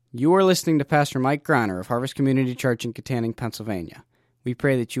You are listening to Pastor Mike Greiner of Harvest Community Church in Katanning, Pennsylvania. We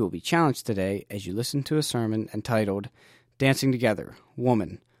pray that you will be challenged today as you listen to a sermon entitled Dancing Together,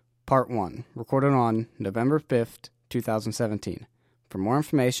 Woman, Part 1, recorded on November 5th, 2017. For more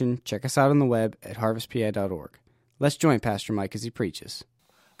information, check us out on the web at harvestpa.org. Let's join Pastor Mike as he preaches.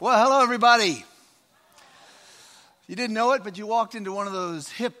 Well, hello, everybody. You didn't know it, but you walked into one of those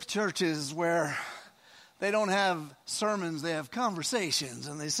hip churches where they don't have sermons, they have conversations,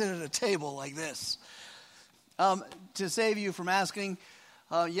 and they sit at a table like this. To save you from asking,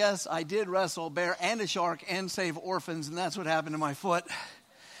 yes, I did wrestle a bear and a shark and save orphans, and that's what happened to my foot.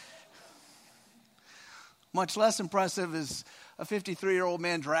 Much less impressive is a 53-year-old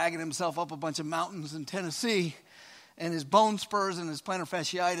man dragging himself up a bunch of mountains in Tennessee, and his bone spurs and his plantar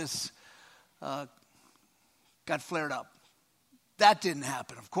fasciitis got flared up. That didn't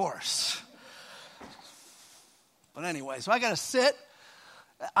happen, of course. But anyway, so I got to sit.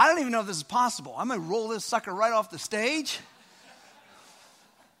 I don't even know if this is possible. I'm going to roll this sucker right off the stage.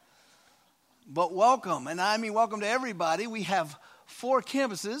 But welcome, and I mean welcome to everybody. We have 4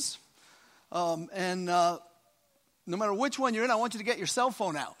 campuses, and no matter which one you're in, I want you to get your cell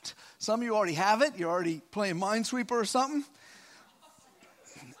phone out. Some of you already have it. You're already playing Minesweeper or something.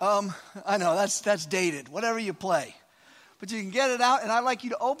 I know, that's dated, whatever you play. But you can get it out, and I'd like you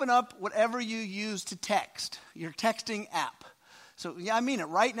to open up whatever you use to text, your texting app. So, yeah, I mean it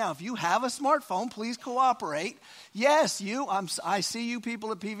right now. If you have a smartphone, please cooperate. Yes, I see you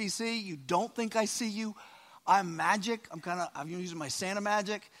people at PVC. You don't think I see you. I'm magic. I'm using my Santa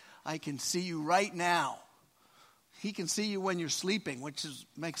magic. I can see you right now. He can see you when you're sleeping, which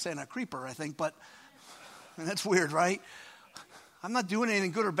makes Santa a creeper, I think, but that's weird, right? I'm not doing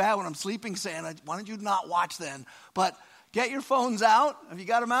anything good or bad when I'm sleeping, Santa. Why don't you not watch then? But get your phones out. Have you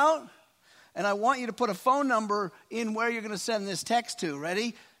got them out? And I want you to put a phone number in where you're going to send this text to.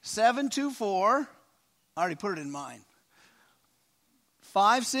 Ready? 724. I already put it in mine.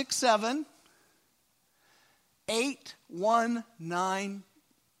 567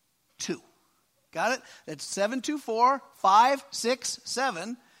 8192. Got it? That's 724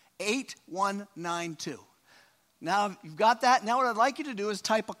 567 8192. Now, you've got that. Now what I'd like you to do is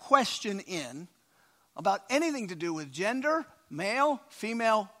type a question in about anything to do with gender, male,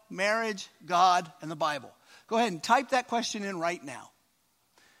 female, marriage, God, and the Bible. Go ahead and type that question in right now.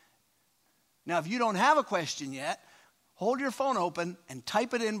 Now, if you don't have a question yet, hold your phone open and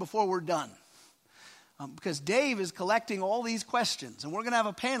type it in before we're done. Because Dave is collecting all these questions, and we're going to have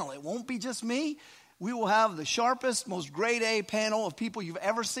a panel. It won't be just me. We will have the sharpest, most grade A panel of people you've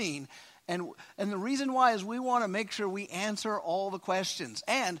ever seen. And the reason why is we want to make sure we answer all the questions.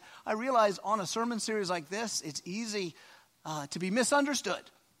 And I realize on a sermon series like this, it's easy to be misunderstood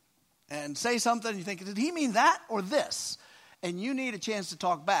and say something and you think, did he mean that or this? And you need a chance to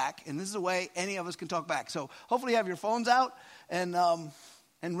talk back, and this is a way any of us can talk back. So hopefully you have your phones out and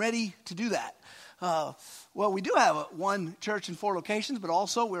ready to do that. Well, we do have one church in 4 locations, but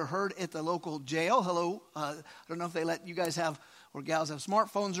also we're heard at the local jail. Hello. I don't know if they let you guys have or gals have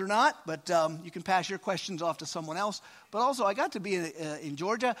smartphones or not, but you can pass your questions off to someone else. But also, I got to be in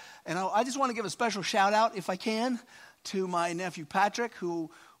Georgia, and I just want to give a special shout-out, if I can, to my nephew Patrick,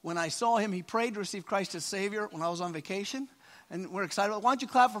 who, when I saw him, he prayed to receive Christ as Savior when I was on vacation, and we're excited. Why don't you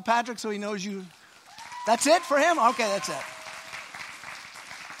clap for Patrick so he knows you? That's it for him? Okay, that's it.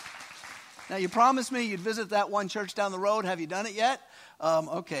 Now, you promised me you'd visit that one church down the road. Have you done it yet?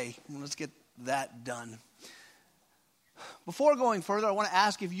 Okay, let's get that done. Before going further, I want to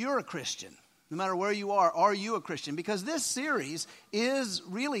ask if you're a Christian. No matter where you are you a Christian? Because this series is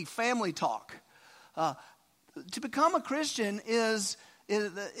really family talk. To become a Christian is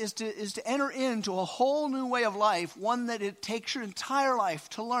to enter into a whole new way of life, one that it takes your entire life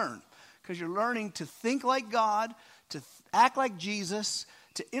to learn. Because you're learning to think like God, to act like Jesus,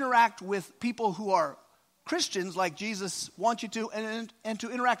 to interact with people who are Christians like Jesus wants you to, and to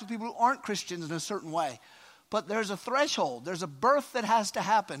interact with people who aren't Christians in a certain way. But there's a threshold. There's a birth that has to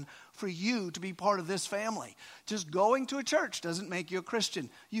happen for you to be part of this family. Just going to a church doesn't make you a Christian.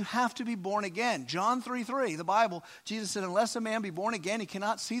 You have to be born again. John 3:3, the Bible, Jesus said, unless a man be born again, he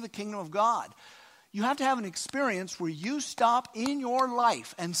cannot see the kingdom of God. You have to have an experience where you stop in your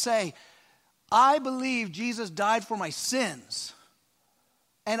life and say, I believe Jesus died for my sins,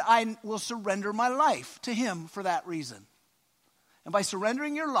 and I will surrender my life to him for that reason. And by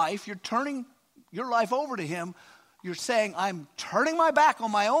surrendering your life, you're turning your life over to him. You're saying, I'm turning my back on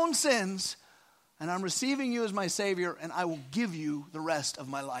my own sins, and I'm receiving you as my Savior, and I will give you the rest of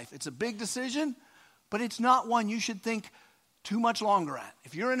my life. It's a big decision, but it's not one you should think too much longer at.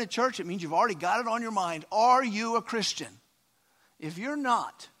 If you're in a church, it means you've already got it on your mind. Are you a Christian? If you're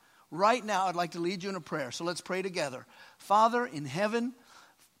not, right now I'd like to lead you in a prayer. So let's pray together. Father in heaven,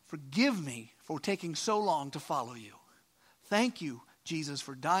 forgive me for taking so long to follow you. Thank you, Jesus,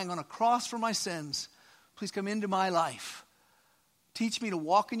 for dying on a cross for my sins. Please come into my life. Teach me to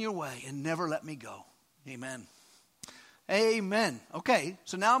walk in your way and never let me go. Amen. Amen. Okay,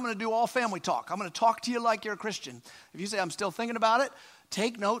 so now I'm going to do all family talk. I'm going to talk to you like you're a Christian. If you say, I'm still thinking about it,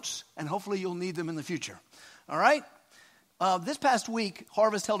 take notes, and hopefully you'll need them in the future. All right? This past week,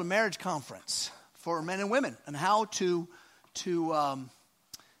 Harvest held a marriage conference for men and women on how to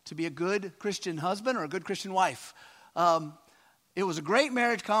be a good Christian husband or a good Christian wife. It was a great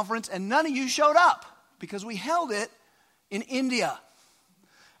marriage conference, and none of you showed up because we held it in India.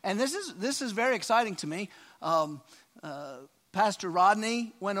 And this is very exciting to me. Pastor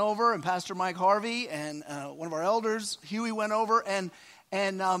Rodney went over, and Pastor Mike Harvey, and one of our elders, Huey, went over, and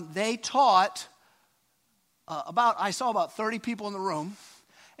they taught I saw about 30 people in the room.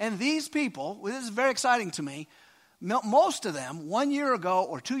 And these people, this is very exciting to me, most of them 1 year ago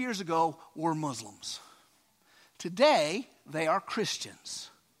or 2 years ago were Muslims. Today, they are Christians,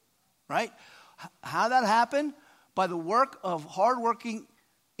 right? How that happened? By the work of hardworking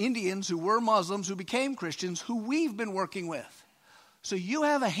Indians who were Muslims, who became Christians, who we've been working with. So you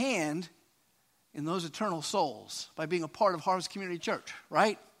have a hand in those eternal souls by being a part of Harvest Community Church,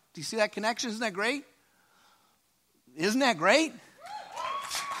 right? Do you see that connection? Isn't that great? Isn't that great?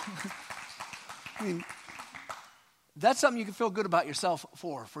 I mean, that's something you can feel good about yourself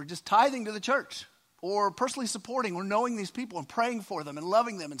for just tithing to the church or personally supporting or knowing these people and praying for them and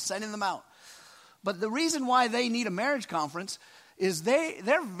loving them and sending them out. But the reason why they need a marriage conference is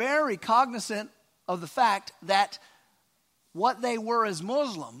they're very cognizant of the fact that what they were as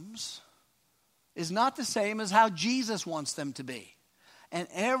Muslims is not the same as how Jesus wants them to be. And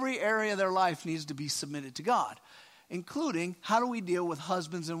every area of their life needs to be submitted to God, including how do we deal with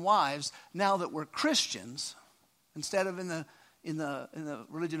husbands and wives now that we're Christians instead of in the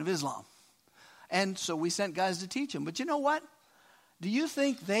religion of Islam. And so we sent guys to teach them. But you know what? Do you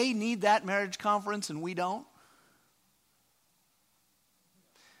think they need that marriage conference and we don't?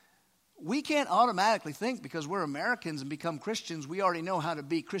 We can't automatically think because we're Americans and become Christians, we already know how to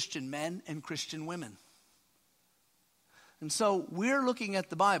be Christian men and Christian women. And so we're looking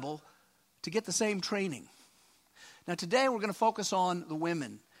at the Bible to get the same training. Now today we're going to focus on the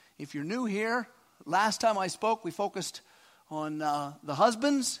women. If you're new here, last time I spoke, we focused on the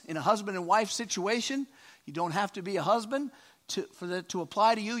husbands in a husband and wife situation. You don't have to be a husband for that to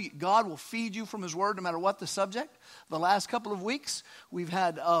apply to you. God will feed you from his word no matter what the subject. The last couple of weeks, we've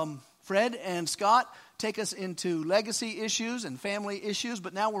had Fred and Scott take us into legacy issues and family issues,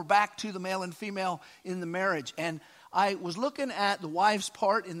 but now we're back to the male and female in the marriage. And I was looking at the wife's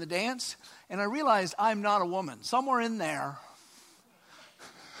part in the dance, and I realized I'm not a woman. Somewhere in there,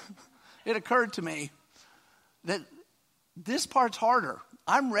 it occurred to me that this part's harder.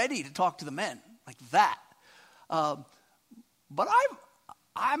 I'm ready to talk to the men like that. But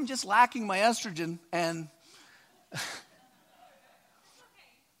I'm just lacking my estrogen, and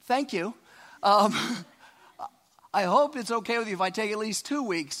thank you. I hope it's okay with you if I take at least 2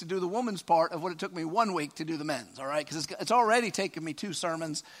 weeks to do the woman's part of what it took me 1 week to do the men's, all right? Because it's already taken me 2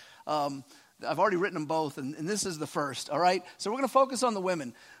 sermons. I've already written them both, and this is the first, all right? So we're going to focus on the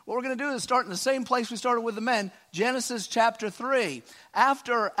women. What we're going to do is start in the same place we started with the men, Genesis chapter 3.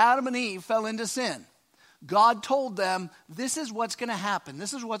 After Adam and Eve fell into sin, God told them, this is what's going to happen.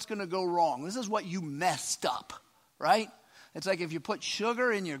 This is what's going to go wrong. This is what you messed up, right? It's like if you put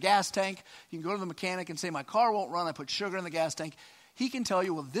sugar in your gas tank, you can go to the mechanic and say, my car won't run, I put sugar in the gas tank. He can tell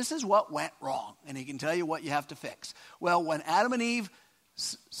you, well, this is what went wrong, and he can tell you what you have to fix. Well, when Adam and Eve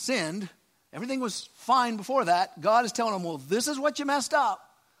sinned, everything was fine before that. God is telling them, well, this is what you messed up,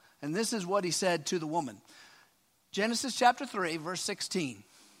 and this is what he said to the woman. Genesis chapter 3, verse 16.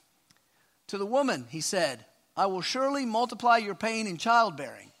 To the woman, he said, I will surely multiply your pain in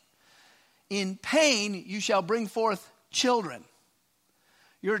childbearing. In pain you shall bring forth children.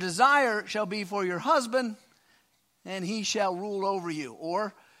 Your desire shall be for your husband, and he shall rule over you.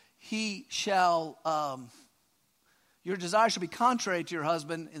 Or he shall, your desire shall be contrary to your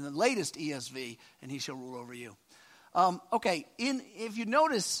husband in the latest ESV, and he shall rule over you. If you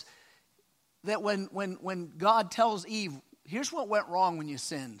notice that when God tells Eve, here's what went wrong when you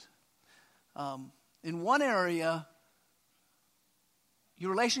sinned. In one area,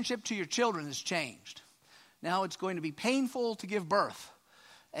 your relationship to your children has changed. Now it's going to be painful to give birth.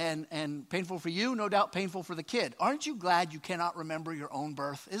 And painful for you, no doubt painful for the kid. Aren't you glad you cannot remember your own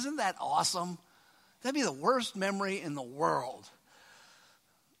birth? Isn't that awesome? That'd be the worst memory in the world.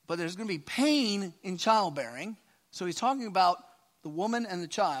 But there's going to be pain in childbearing. So he's talking about the woman and the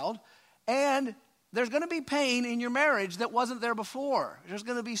child, and there's going to be pain in your marriage that wasn't there before. There's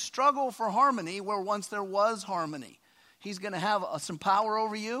going to be struggle for harmony where once there was harmony. He's going to have some power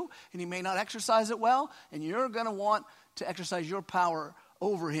over you, and he may not exercise it well, and you're going to want to exercise your power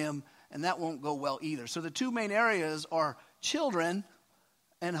over him, and that won't go well either. So the two main areas are children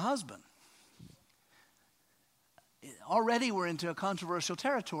and husband. Already we're into a controversial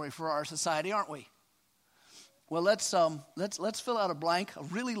territory for our society, aren't we? Well, let's fill out a blank, a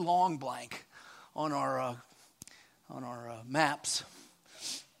really long blank, on our maps.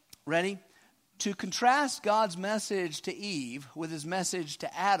 Ready? To contrast God's message to Eve with his message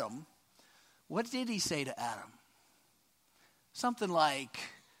to Adam, what did he say to Adam? Something like,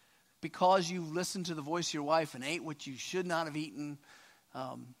 because you listened to the voice of your wife and ate what you should not have eaten,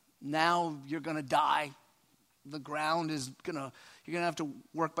 now you're going to die. The ground is you're going to have to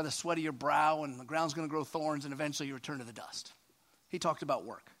work by the sweat of your brow, and the ground's going to grow thorns, and eventually you return to the dust. He talked about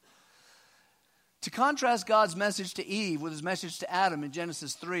work. To contrast God's message to Eve with his message to Adam in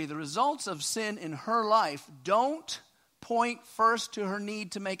Genesis 3, the results of sin in her life don't point first to her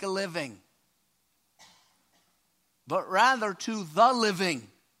need to make a living, but rather to the living,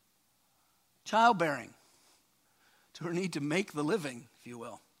 childbearing, to her need to make the living, if you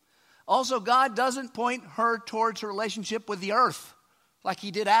will. Also, God doesn't point her towards her relationship with the earth like he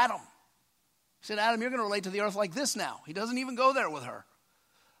did Adam. He said, Adam, you're going to relate to the earth like this now. He doesn't even go there with her.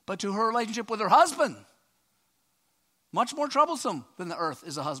 But to her relationship with her husband, much more troublesome than the earth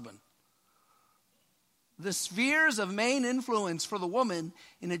is a husband. The spheres of main influence for the woman,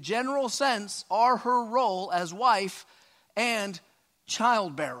 in a general sense, are her role as wife and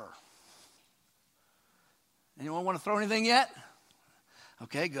childbearer. Anyone want to throw anything yet?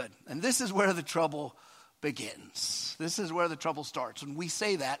 Okay, good. And this is where the trouble begins. This is where the trouble starts. When we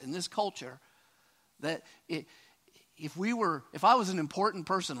say that in this culture, that if I was an important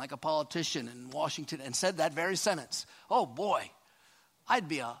person like a politician in Washington and said that very sentence, oh boy, I'd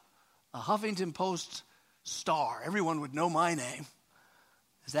be a Huffington Post star. Everyone would know my name.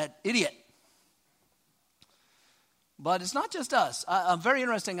 Is that idiot? But it's not just us. Very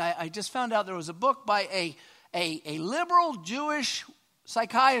interesting. I just found out there was a book by a liberal Jewish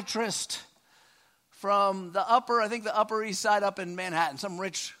psychiatrist from the Upper East Side up in Manhattan, some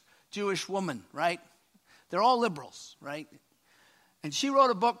rich Jewish woman, right? They're all liberals, right? And she wrote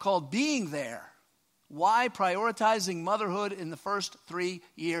a book called Being There, Why Prioritizing Motherhood in the First 3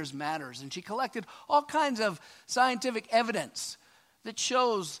 Years Matters. And she collected all kinds of scientific evidence that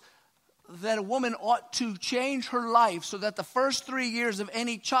shows that a woman ought to change her life so that the first 3 years of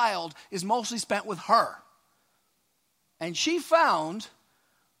any child is mostly spent with her. And she found,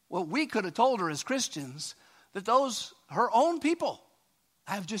 what we could have told her as Christians, that her own people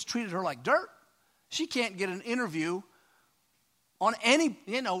have just treated her like dirt. She can't get an interview on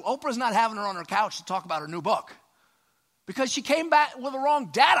Oprah's not having her on her couch to talk about her new book because she came back with the wrong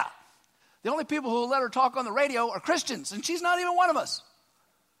data. The only people who will let her talk on the radio are Christians, and she's not even one of us.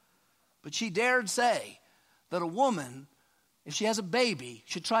 But she dared say that a woman, if she has a baby,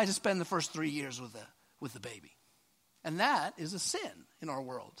 should try to spend the first 3 years with the baby. And that is a sin in our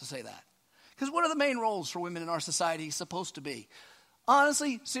world to say that. Because what are the main roles for women in our society supposed to be?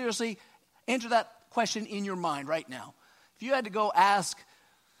 Honestly, seriously, answer that question in your mind right now. If you had to go ask,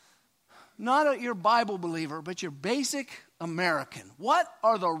 not your Bible believer, but your basic American, what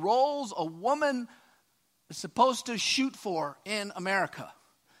are the roles a woman is supposed to shoot for in America?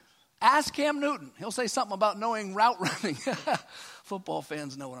 Ask Cam Newton. He'll say something about knowing route running. Football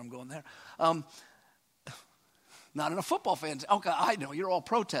fans know when I'm going there. Not enough football fans. Okay, I know. You're all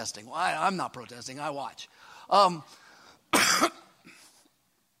protesting. Well, I'm not protesting. I watch.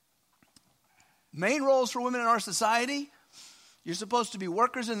 Main roles for women in our society, you're supposed to be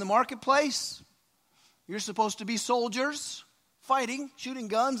workers in the marketplace. You're supposed to be soldiers, fighting, shooting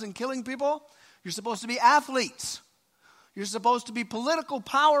guns and killing people. You're supposed to be athletes. You're supposed to be political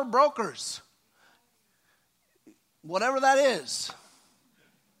power brokers. Whatever that is.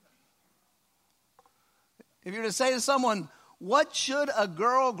 If you're to say to someone, what should a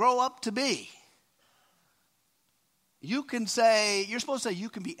girl grow up to be? You're supposed to say, you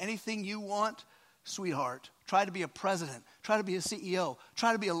can be anything you want, sweetheart. Try to be a president. Try to be a CEO.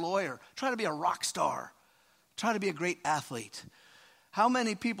 Try to be a lawyer. Try to be a rock star. Try to be a great athlete. How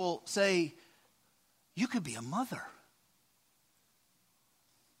many people say, you could be a mother?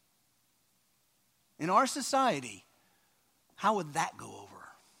 In our society, how would that go over?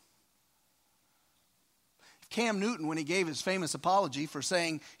 Cam Newton, when he gave his famous apology for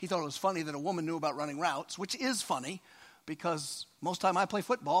saying he thought it was funny that a woman knew about running routes, which is funny because most time I play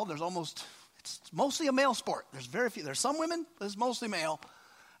football, there's almost It's mostly a male sport. There's some women, but it's mostly male.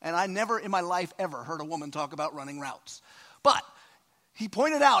 And I never in my life ever heard a woman talk about running routes. But he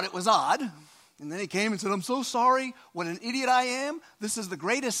pointed out it was odd. And then he came and said, I'm so sorry. What an idiot I am. This is the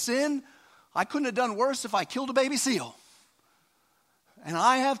greatest sin. I couldn't have done worse if I killed a baby seal. And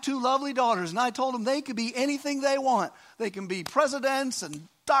I have 2 lovely daughters. And I told them they could be anything they want. They can be presidents and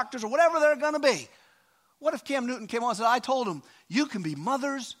doctors or whatever they're going to be. What if Cam Newton came on and said, I told them, you can be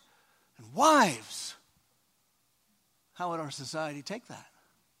mothers and wives. How would our society take that?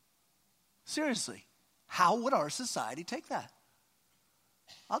 Seriously, how would our society take that?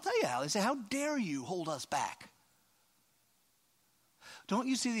 I'll tell you how. They say, how dare you hold us back? Don't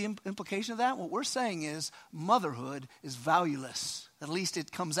you see the implication of that? What we're saying is motherhood is valueless. At least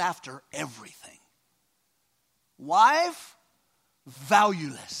it comes after everything. Wife,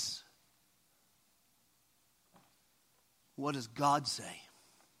 valueless. What does God say?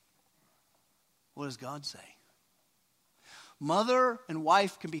 What does God say? Mother and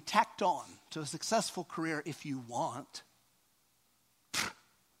wife can be tacked on to a successful career if you want. But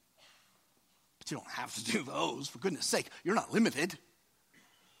you don't have to do those, for goodness sake. You're not limited.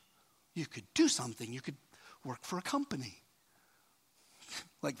 You could do something. You could work for a company.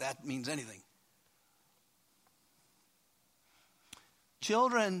 Like that means anything.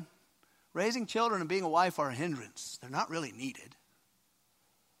 Children, raising children and being a wife are a hindrance. They're not really needed.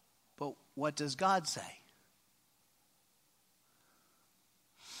 But what does God say?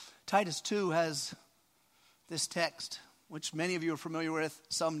 Titus 2 has this text, which many of you are familiar with.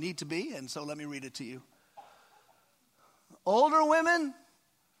 Some need to be, and so let me read it to you. Older women,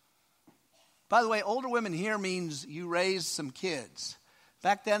 by the way, older women here means you raised some kids.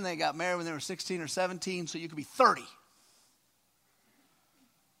 Back then they got married when they were 16 or 17, so you could be 30.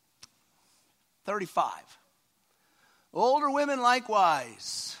 35. Older women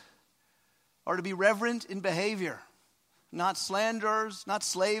likewise are to be reverent in behavior, not slanderers, not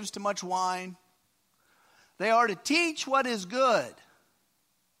slaves to much wine. They are to teach what is good,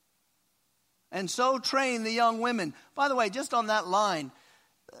 and so train the young women. By the way, just on that line,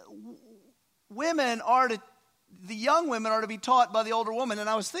 the young women are to be taught by the older woman. And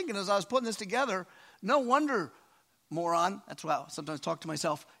I was thinking as I was putting this together, no wonder, moron, that's why I sometimes talk to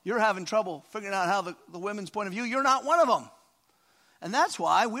myself, you're having trouble figuring out how the women's point of view. You're not one of them. And that's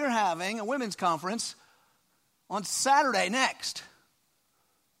why we're having a women's conference on Saturday next.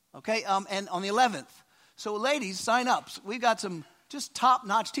 Okay, and on the 11th. So ladies, sign up. We've got some just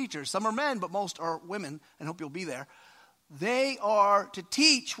top-notch teachers. Some are men, but most are women, and hope you'll be there. They are to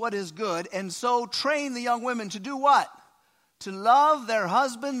teach what is good, and so train the young women to do what? To love their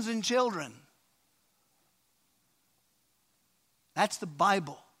husbands and children. That's the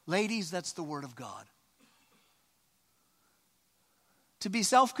Bible. Ladies, that's the Word of God. To be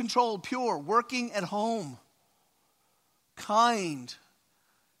self-controlled, pure, working at home, kind,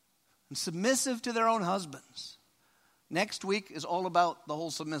 and submissive to their own husbands. Next week is all about the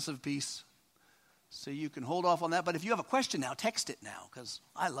whole submissive piece. So you can hold off on that. But if you have a question now, text it now, because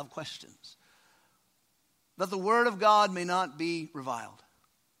I love questions. That the word of God may not be reviled.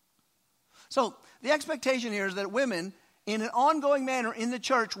 So the expectation here is that women, in an ongoing manner in the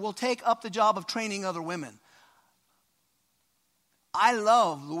church, will take up the job of training other women. I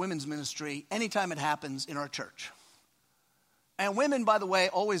love the women's ministry anytime it happens in our church. And women, by the way,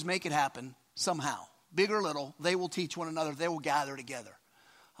 always make it happen somehow. Big or little, they will teach one another. They will gather together.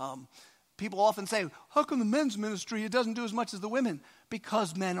 People often say, how come the men's ministry, it doesn't do as much as the women?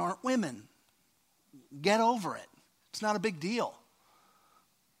 Because men aren't women. Get over it. It's not a big deal.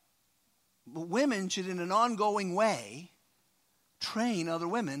 But women should, in an ongoing way, train other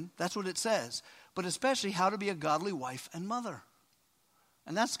women. That's what it says. But especially how to be a godly wife and mother.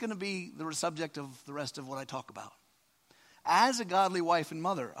 And that's going to be the subject of the rest of what I talk about. As a godly wife and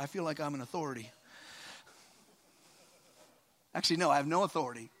mother, I feel like I'm an authority. Actually, no, I have no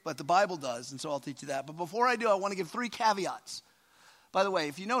authority, but the Bible does, and so I'll teach you that. But before I do, I want to give 3 caveats. By the way,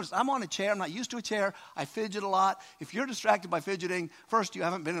 if you notice, I'm on a chair. I'm not used to a chair. I fidget a lot. If you're distracted by fidgeting, first, you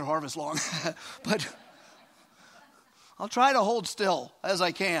haven't been at Harvest long. But I'll try to hold still as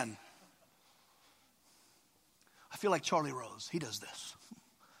I can. I feel like Charlie Rose. He does this.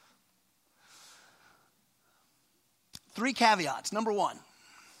 3 caveats. Number 1.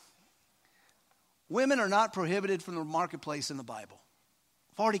 Women are not prohibited from the marketplace in the Bible.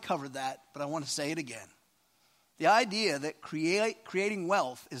 I've already covered that, but I want to say it again. The idea that creating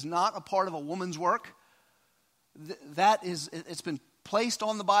wealth is not a part of a woman's work, it's been placed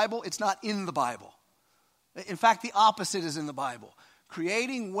on the Bible. It's not in the Bible. In fact, the opposite is in the Bible.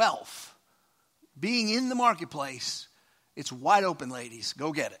 Creating wealth, being in the marketplace, it's wide open, ladies.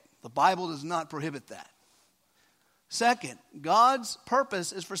 Go get it. The Bible does not prohibit that. Second, God's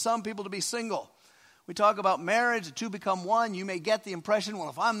purpose is for some people to be single. We talk about marriage, the two become one. You may get the impression, well,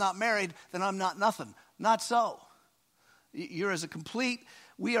 if I'm not married, then I'm not nothing. Not so. You're as a complete,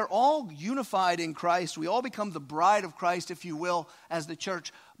 we are all unified in Christ. We all become the bride of Christ, if you will, as the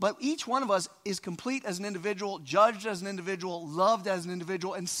church. But each one of us is complete as an individual, judged as an individual, loved as an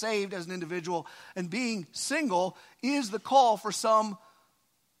individual, and saved as an individual. And being single is the call for some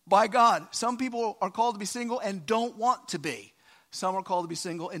by God. Some people are called to be single and don't want to be. Some are called to be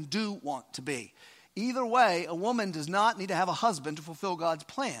single and do want to be. Either way, a woman does not need to have a husband to fulfill God's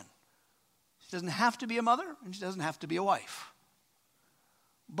plan. She doesn't have to be a mother, and she doesn't have to be a wife.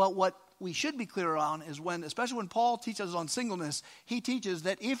 But what we should be clear on is when, especially when Paul teaches on singleness, he teaches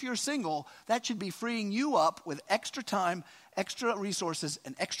that if you're single, that should be freeing you up with extra time, extra resources,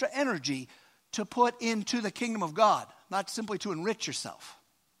 and extra energy to put into the kingdom of God, not simply to enrich yourself,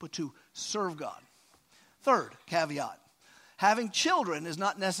 but to serve God. Third caveat, having children is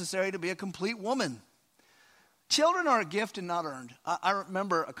not necessary to be a complete woman. Children are a gift and not earned. I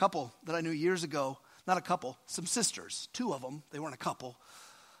remember a couple that I knew years ago, not a couple, some sisters, two of them, they weren't a couple.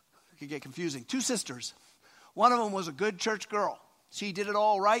 It could get confusing. Two sisters. One of them was a good church girl. She did it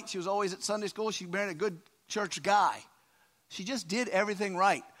all right. She was always at Sunday school. She married a good church guy. She just did everything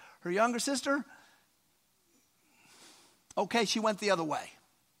right. Her younger sister, okay, she went the other way.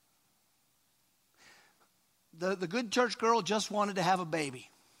 The good church girl just wanted to have a baby.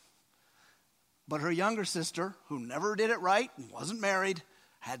 But her younger sister, who never did it right and wasn't married,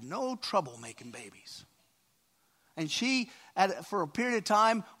 had no trouble making babies. And she, for a period of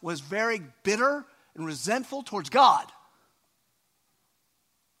time, was very bitter and resentful towards God.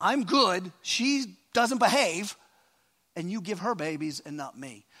 I'm good, she doesn't behave, and you give her babies and not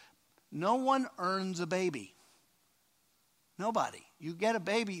me. No one earns a baby. Nobody. You get a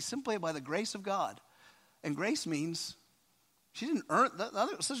baby simply by the grace of God. And grace means she didn't earn, the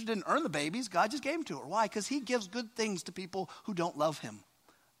other sister didn't earn the babies. God just gave them to her. Why? Because he gives good things to people who don't love him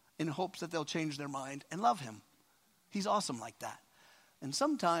in hopes that they'll change their mind and love him. He's awesome like that. And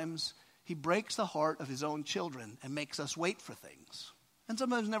sometimes he breaks the heart of his own children and makes us wait for things. And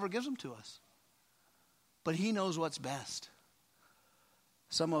sometimes never gives them to us. But he knows what's best.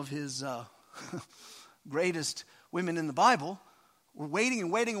 Some of his greatest women in the Bible were waiting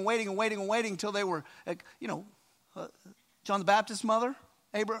and waiting and waiting and waiting and waiting until they were, John the Baptist's mother,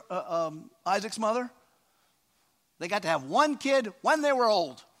 Isaac's mother. They got to have one kid when they were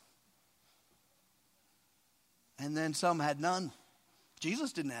old. And then some had none.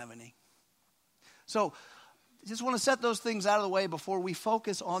 Jesus didn't have any. So I just want to set those things out of the way before we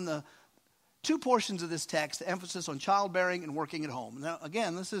focus on the two portions of this text, the emphasis on childbearing and working at home. Now,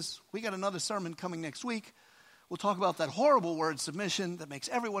 again, we got another sermon coming next week. We'll talk about that horrible word, submission, that makes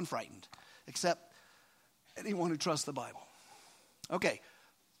everyone frightened, except anyone who trusts the Bible. Okay,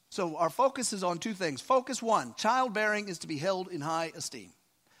 so our focus is on two things. Focus one, childbearing is to be held in high esteem.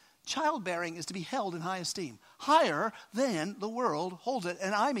 Childbearing is to be held in high esteem, higher than the world holds it,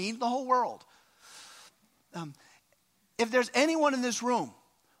 and I mean the whole world. If there's anyone in this room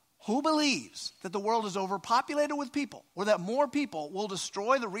who believes that the world is overpopulated with people, or that more people will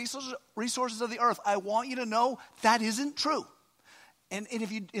destroy the resources of the earth, I want you to know that isn't true. And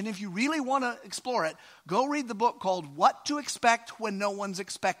if you really want to explore it, go read the book called What to Expect When No One's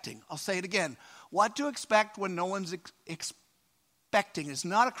Expecting. I'll say it again. What to Expect When No One's Expecting. It's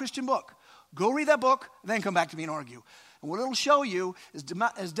not a Christian book. Go read that book, then come back to me and argue. And what it'll show you is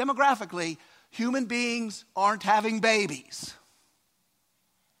demographically, human beings aren't having babies.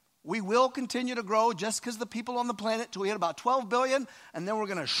 We will continue to grow just because the people on the planet till we hit about 12 billion, and then we're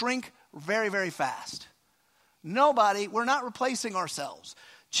going to shrink very, very fast. We're not replacing ourselves.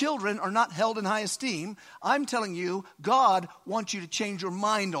 Children are not held in high esteem. I'm telling you, God wants you to change your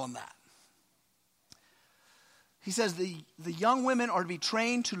mind on that. He says the young women are to be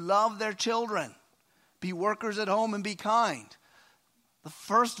trained to love their children, be workers at home, and be kind. The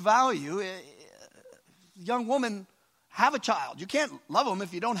first value, young woman, have a child. You can't love them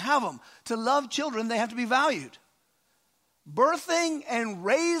if you don't have them. To love children, they have to be valued. Birthing and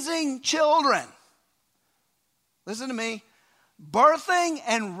raising children. Listen to me. Birthing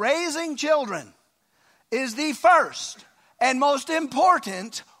and raising children is the first and most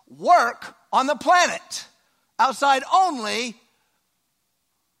important work on the planet, outside only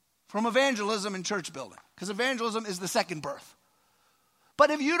from evangelism and church building. Because evangelism is the second birth. But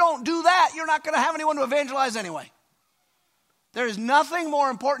if you don't do that, you're not going to have anyone to evangelize anyway. There is nothing more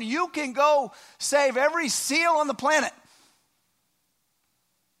important. You can go save every seal on the planet.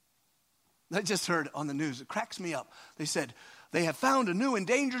 I just heard on the news, it cracks me up. They said, they have found a new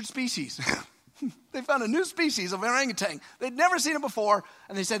endangered species. They found a new species of orangutan. They'd never seen it before,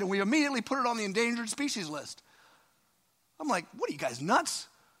 and they said, and we immediately put it on the endangered species list. I'm like, what are you guys, nuts?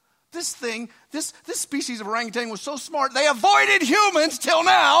 This species of orangutan was so smart, they avoided humans till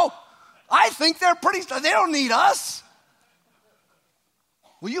now. I think they don't need us.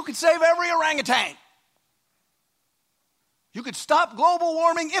 Well, you could save every orangutan. You could stop global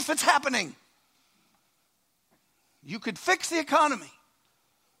warming if it's happening. You could fix the economy.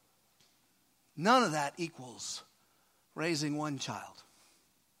 None of that equals raising one child.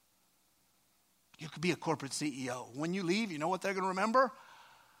 You could be a corporate CEO. When you leave, you know what they're going to remember?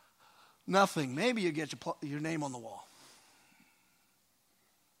 Nothing. Maybe you get your name on the wall.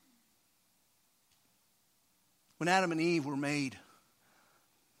 When Adam and Eve were made,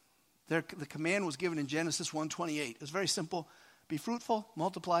 the command was given in Genesis 1:28. It was very simple. Be fruitful,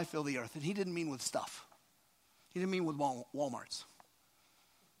 multiply, fill the earth. And he didn't mean with stuff. He didn't mean with Walmarts.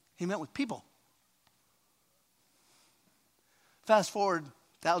 He meant with people. Fast forward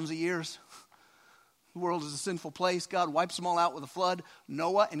thousands of years. The world is a sinful place. God wipes them all out with a flood.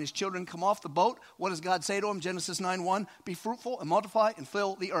 Noah and his children come off the boat. What does God say to them? Genesis 9:1. Be fruitful and multiply and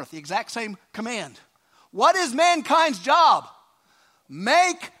fill the earth. The exact same command. What is mankind's job?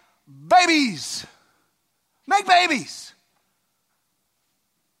 Make babies. Make babies.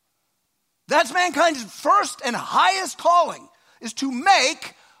 That's mankind's first and highest calling, is to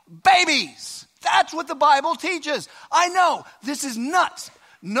make babies. That's what the Bible teaches. I know, this is nuts.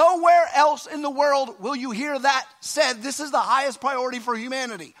 Nowhere else in the world will you hear that said. This is the highest priority for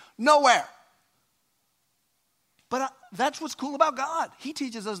humanity. Nowhere. But that's what's cool about God. He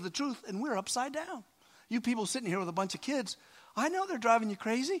teaches us the truth, and we're upside down. You people sitting here with a bunch of kids, I know they're driving you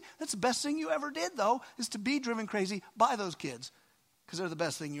crazy. That's the best thing you ever did, though, is to be driven crazy by those kids, because they're the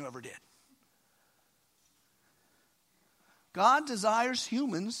best thing you ever did. God desires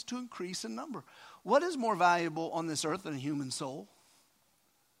humans to increase in number. What is more valuable on this earth than a human soul?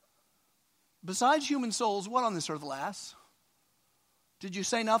 Besides human souls, what on this earth lasts? Did you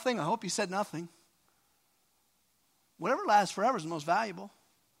say nothing? I hope you said nothing. Whatever lasts forever is the most valuable.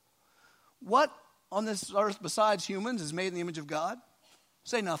 What on this earth besides humans is made in the image of God?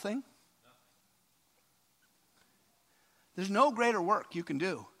 Say nothing. There's no greater work you can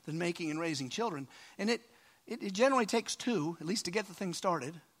do than making and raising children. And it generally takes two, at least to get the thing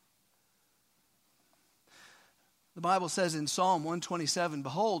started. The Bible says in Psalm 127,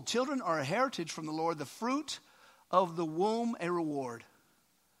 behold, children are a heritage from the Lord, the fruit of the womb a reward.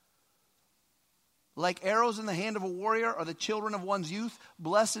 Like arrows in the hand of a warrior are the children of one's youth.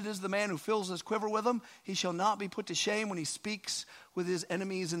 Blessed is the man who fills his quiver with them. He shall not be put to shame when he speaks with his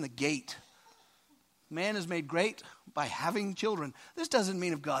enemies in the gate. Man is made great by having children. This doesn't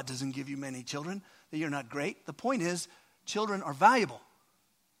mean if God doesn't give you many children that you're not great. The point is, children are valuable.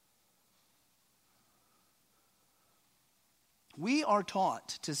 We are taught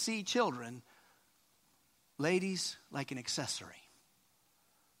to see children, ladies, like an accessory.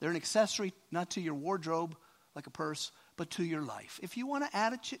 They're an accessory not to your wardrobe, like a purse, but to your life. If you want to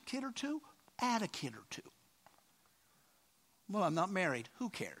add a kid or two, add a kid or two. Well, I'm not married. Who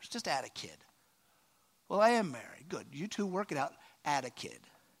cares? Just add a kid. Well, I am married. Good. You two work it out. Add a kid.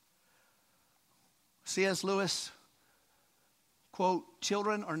 C.S. Lewis, quote,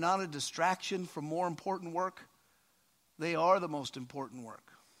 children are not a distraction from more important work. They are the most important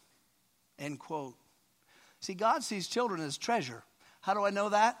work. End quote. See, God sees children as treasure. How do I know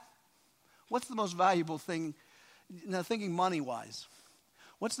that? What's the most valuable thing? Now, thinking money-wise.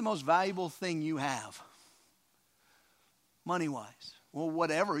 What's the most valuable thing you have? Money-wise. Well,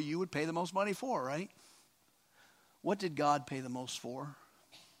 whatever you would pay the most money for, right? What did God pay the most for?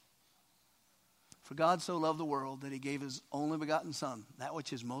 For God so loved the world that he gave his only begotten Son, that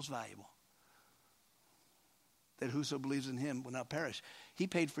which is most valuable, that whoso believes in him will not perish. He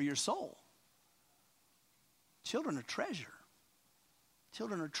paid for your soul. Children are treasure.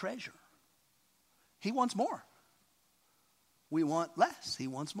 Children are treasure. He wants more. We want less. He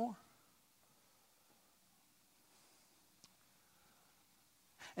wants more.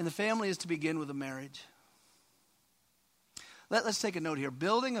 And the family is to begin with a marriage. Let's take a note here.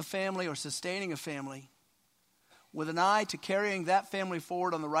 Building a family or sustaining a family with an eye to carrying that family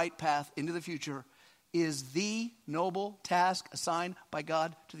forward on the right path into the future is the noble task assigned by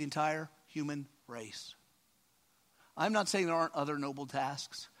God to the entire human race. I'm not saying there aren't other noble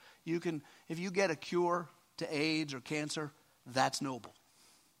tasks. If you get a cure to AIDS or cancer, that's noble.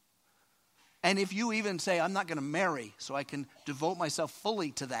 And if you even say, I'm not going to marry so I can devote myself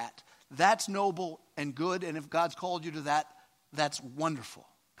fully to that, that's noble and good. And if God's called you to that, that's wonderful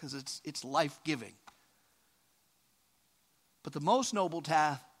because it's life-giving. But the most noble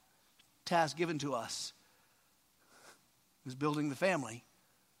task given to us is building the family.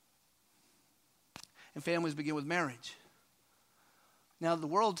 And families begin with marriage. Now, the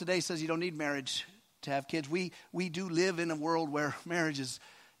world today says you don't need marriage to have kids. We do live in a world where marriage is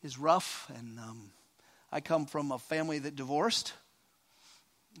rough. And I come from a family that divorced.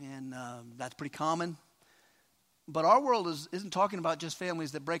 And that's pretty common. But our world isn't talking about just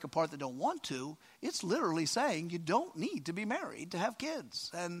families that break apart that don't want to. It's literally saying you don't need to be married to have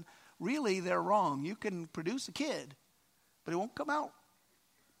kids. And really, they're wrong. You can produce a kid, but it won't come out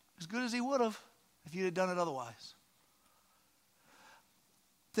as good as he would have if you'd have done it otherwise.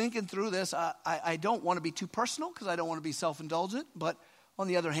 Thinking through this, I don't want to be too personal because I don't want to be self-indulgent. But on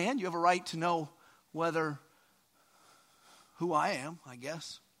the other hand, you have a right to know who I am, I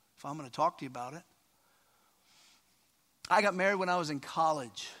guess, if I'm going to talk to you about it. I got married when I was in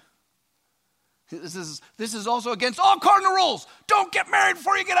college. This is also against all cardinal rules. Don't get married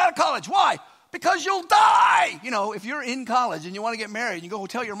before you get out of college. Why? Because you'll die. You know, if you're in college and you want to get married, and you go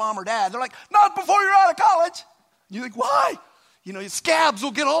tell your mom or dad, they're like, not before you're out of college. You think, why? You know, your scabs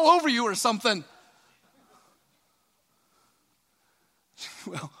will get all over you or something.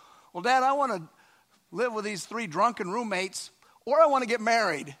 Well, Dad, I want to live with these 3 drunken roommates, or I want to get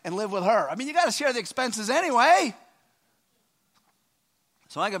married and live with her. I mean, you got to share the expenses anyway.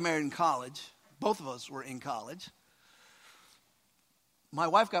 So I got married in college. Both of us were in college. My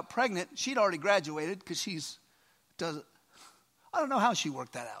wife got pregnant. She'd already graduated because I don't know how she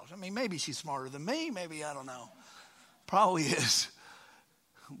worked that out. I mean, maybe she's smarter than me. Maybe, I don't know. Probably is.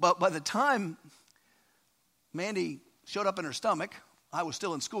 But by the time Mandy showed up in her stomach, I was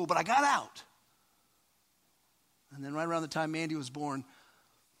still in school, but I got out. And then right around the time Mandy was born,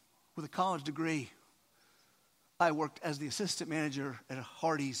 with a college degree, I worked as the assistant manager at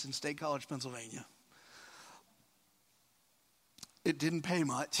Hardee's in State College, Pennsylvania. It didn't pay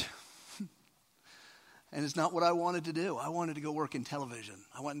much. And it's not what I wanted to do. I wanted to go work in television.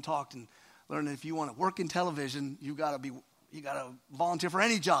 I went and talked and learned that if you want to work in television, you got to volunteer for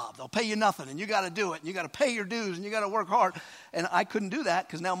any job. They'll pay you nothing, and you got to do it, and you got to pay your dues, and you got to work hard. And I couldn't do that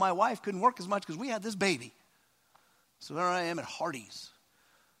because now my wife couldn't work as much because we had this baby. So there I am at Hardee's.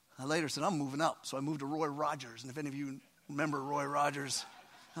 I later said, I'm moving up. So I moved to Roy Rogers. And if any of you remember Roy Rogers,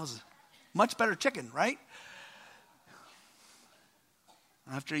 that was a much better chicken, right?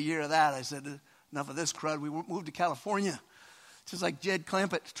 After a year of that, I said, enough of this crud. We moved to California, just like Jed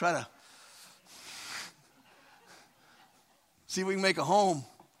Clampett, to try to see if we can make a home.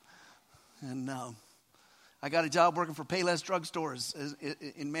 And I got a job working for Payless drugstores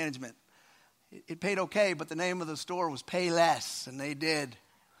in management. It paid okay, but the name of the store was Payless, and they did.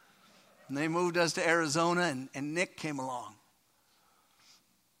 And they moved us to Arizona, and Nick came along.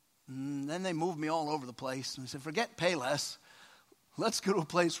 And then they moved me all over the place. And I said, forget Payless. Let's go to a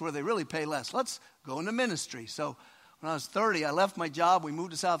place where they really pay less. Let's go into ministry. So when I was 30, I left my job. We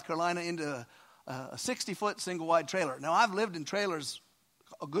moved to South Carolina into a 60-foot single-wide trailer. Now, I've lived in trailers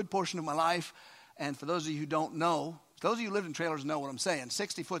a good portion of my life. And for those of you who don't know, those of you who lived in trailers know what I'm saying.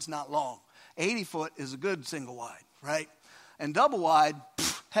 60 foot's not long. 80 foot is a good single-wide, right? And double-wide,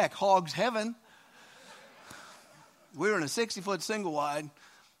 heck, hog's heaven. We were in a 60-foot single-wide,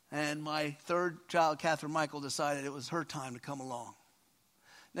 and my third child, Catherine Michael, decided it was her time to come along.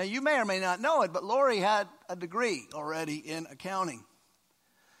 Now, you may or may not know it, but Lori had a degree already in accounting.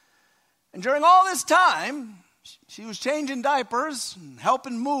 And during all this time, she was changing diapers and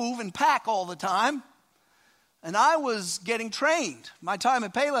helping move and pack all the time. And I was getting trained. My time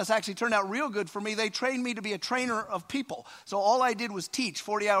at Payless actually turned out real good for me. They trained me to be a trainer of people. So all I did was teach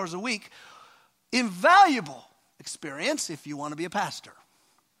 40 hours a week. Invaluable experience if you want to be a pastor.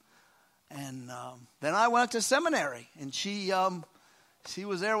 And then I went to seminary, and she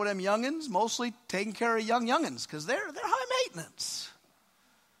was there with them youngins, mostly taking care of youngins because they're high maintenance.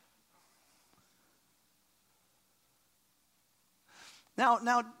 Now,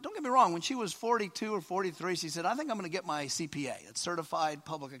 don't get me wrong. When she was 42 or 43, she said, I think I'm going to get my CPA, a certified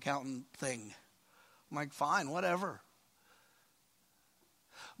public accountant thing. I'm like, fine, whatever.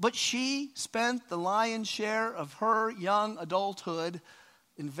 But she spent the lion's share of her young adulthood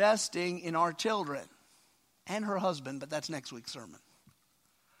investing in our children and her husband, but that's next week's sermon.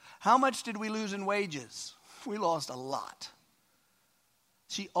 How much did we lose in wages? We lost a lot.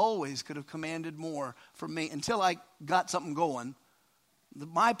 She always could have commanded more from me until I got something going.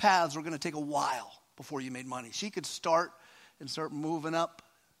 My paths were going to take a while before you made money. She could start moving up.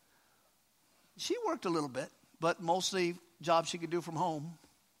 She worked a little bit, but mostly jobs she could do from home.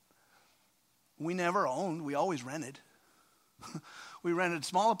 We never owned. We always rented. We rented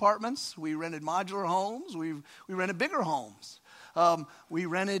small apartments. We rented modular homes. We rented bigger homes. We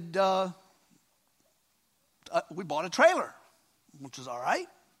bought a trailer, which was all right.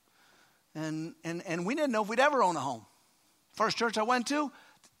 And we didn't know if we'd ever own a home. First church I went to,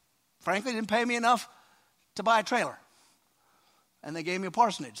 frankly, didn't pay me enough to buy a trailer. And they gave me a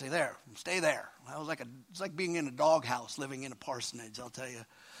parsonage. Say, there, stay there. It's like being in a doghouse, living in a parsonage, I'll tell you.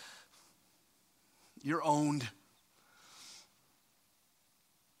 You're owned.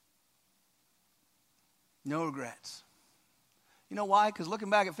 No regrets. You know why? Because looking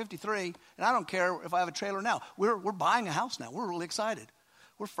back at 53, and I don't care if I have a trailer now. We're buying a house now. We're really excited.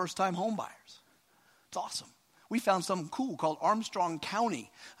 We're first-time home buyers. It's awesome. We found something cool called Armstrong County.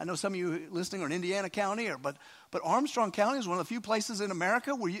 I know some of you listening are in Indiana County, but Armstrong County is one of the few places in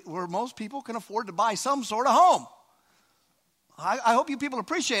America where most people can afford to buy some sort of home. I hope you people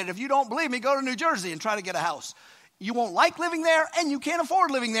appreciate it. If you don't believe me, go to New Jersey and try to get a house. You won't like living there, and you can't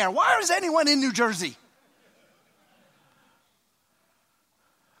afford living there. Why is anyone in New Jersey?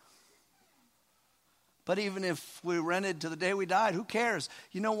 But even if we rented to the day we died, who cares?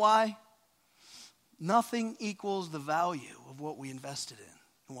 You know why? Nothing equals the value of what we invested in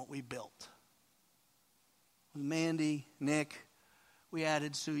and what we built. With Mandy, Nick, we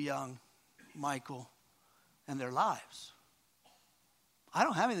added Sue Young, Michael, and their lives. I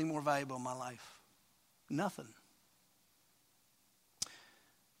don't have anything more valuable in my life. Nothing.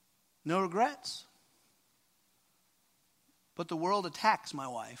 No regrets. But the world attacks my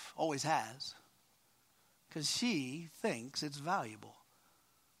wife, always has, because she thinks it's valuable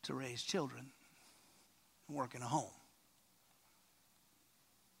to raise children and work in a home.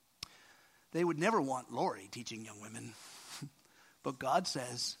 They would never want Lori teaching young women. But God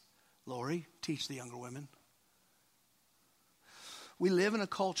says, Lori, teach the younger women. We live in a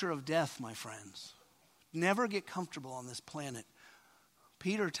culture of death, my friends. Never get comfortable on this planet.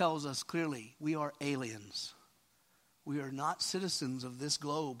 Peter tells us clearly, we are aliens. We are not citizens of this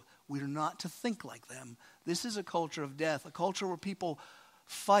globe. We are not to think like them. This is a culture of death, a culture where people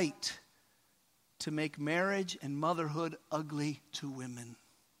fight to make marriage and motherhood ugly to women.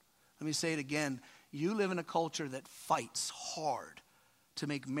 Let me say it again. You live in a culture that fights hard to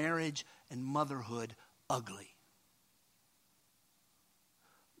make marriage and motherhood ugly.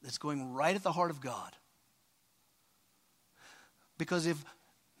 That's going right at the heart of God. Because if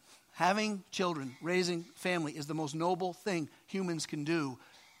having children, raising family is the most noble thing humans can do,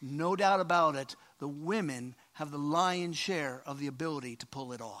 no doubt about it, the women have the lion's share of the ability to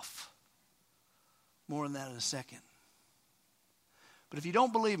pull it off. More on that in a second. But if you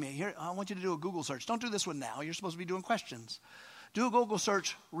don't believe me, here, I want you to do a Google search. Don't do this one now. You're supposed to be doing questions. Do a Google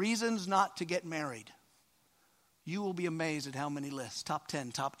search, reasons not to get married. You will be amazed at how many lists. Top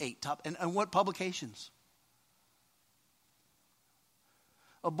 10, top 8, and what publications.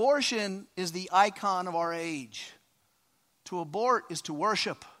 Abortion is the icon of our age. To abort is to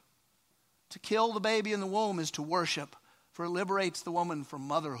worship. To kill the baby in the womb is to worship, for it liberates the woman from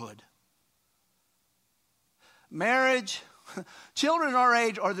motherhood. Marriage, children our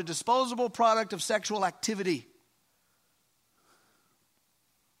age are the disposable product of sexual activity.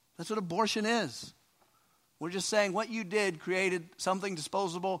 That's what abortion is. We're just saying what you did created something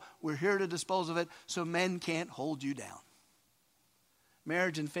disposable. We're here to dispose of it so men can't hold you down.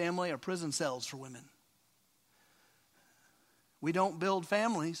 Marriage and family are prison cells for women. We don't build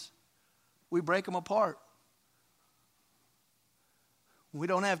families. We break them apart. We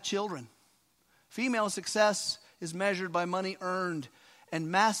don't have children. Female success is measured by money earned. And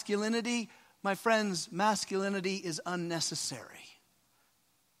masculinity, my friends, masculinity is unnecessary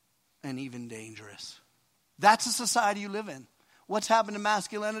and even dangerous. That's the society you live in. What's happened to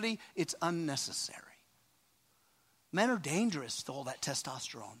masculinity? It's unnecessary. Men are dangerous with all that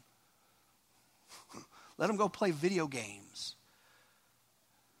testosterone. Let them go play video games.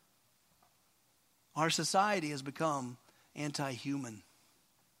 Our society has become anti-human.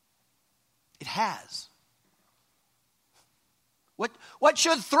 It has. What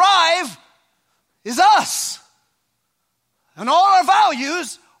should thrive is us. And all our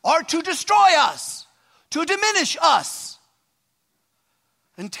values are to destroy us, to diminish us.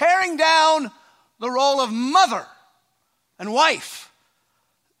 And tearing down the role of mother and wife,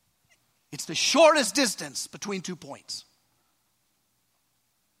 it's the shortest distance between 2 points.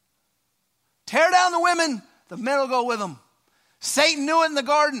 Tear down the women, the men will go with them. Satan knew it in the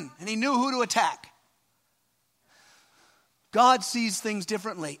garden, and he knew who to attack. God sees things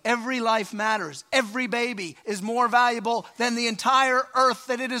differently. Every life matters. Every baby is more valuable than the entire earth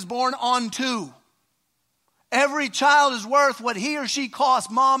that it is born onto. Every child is worth what he or she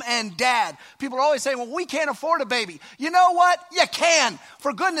costs mom and dad. People are always saying, well, we can't afford a baby. You know what? You can.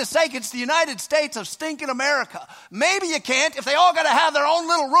 For goodness sake, it's the United States of stinking America. Maybe you can't if they all got to have their own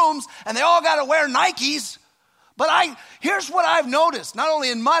little rooms and they all got to wear Nikes. But here's what I've noticed, not only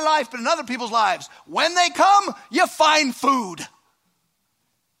in my life but in other people's lives. When they come, you find food.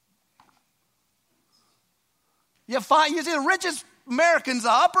 You see the richest Americans,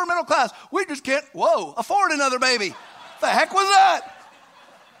 the upper middle class, we just can't, afford another baby. The heck was that?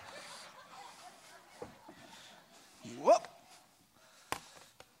 Whoop.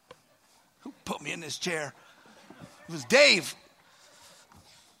 Who put me in this chair? It was Dave.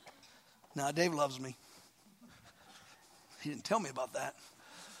 No, Dave loves me. He didn't tell me about that.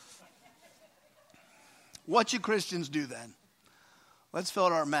 What should Christians do then? Let's fill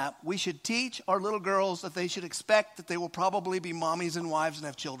out our map. We should teach our little girls that they should expect that they will probably be mommies and wives and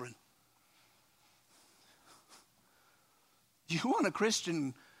have children. You want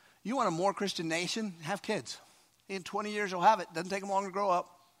a more Christian nation? Have kids. In 20 years you'll have it. Doesn't take them long to grow up.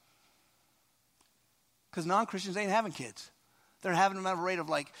 Because non-Christians ain't having kids. They're having them at a rate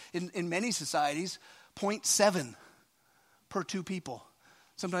of in many societies, 0.7 per 2 people.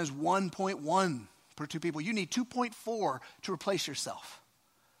 Sometimes 1.1 per 2 people. You need 2.4 to replace yourself.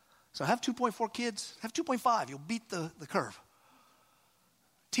 So have 2.4 kids. Have 2.5. You'll beat the curve.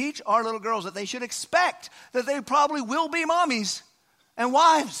 Teach our little girls that they should expect that they probably will be mommies and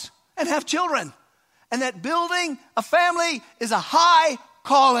wives and have children. And that building a family is a high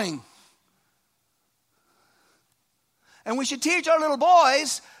calling. And we should teach our little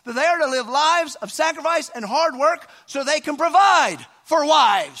boys that they are to live lives of sacrifice and hard work so they can provide for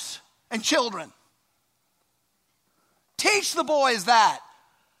wives and children. Teach the boys that.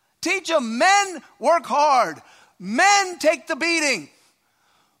 Teach them men work hard. Men take the beating.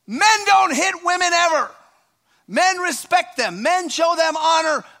 Men don't hit women ever. Men respect them. Men show them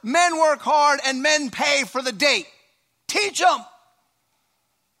honor. Men work hard and men pay for the date. Teach them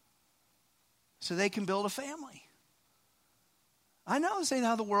so they can build a family. I know this ain't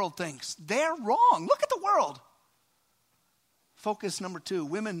how the world thinks. They're wrong. Look at the world. Focus number 2.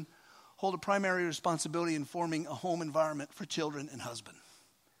 Women hold a primary responsibility in forming a home environment for children and husband.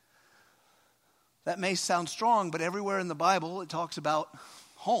 That may sound strong, but everywhere in the Bible it talks about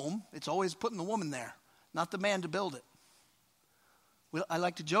home. It's always putting the woman there, not the man to build it. I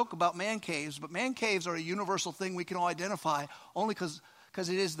like to joke about man caves, but man caves are a universal thing we can all identify only because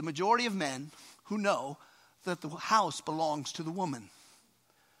it is the majority of men who know that the house belongs to the woman.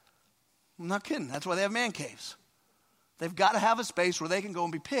 I'm not kidding. That's why they have man caves. They've got to have a space where they can go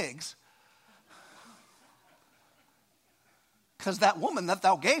and be pigs. Because that woman that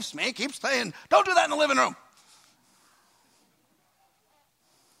thou gavest me keeps saying, don't do that in the living room.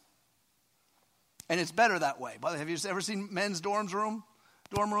 And it's better that way. Have you ever seen men's dorm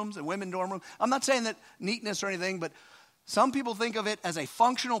rooms and women dorm rooms? I'm not saying that neatness or anything, but some people think of it as a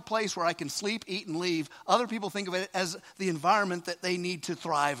functional place where I can sleep, eat, and leave. Other people think of it as the environment that they need to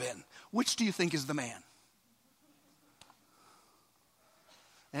thrive in. Which do you think is the man?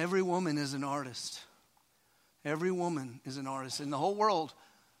 Every woman is an artist. Every woman is an artist. And the whole world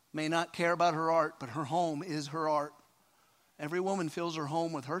may not care about her art, but her home is her art. Every woman fills her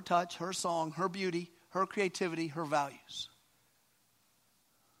home with her touch, her song, her beauty, her creativity, her values.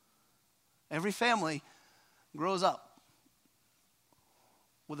 Every family grows up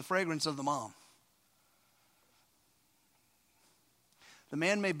with the fragrance of the mom. The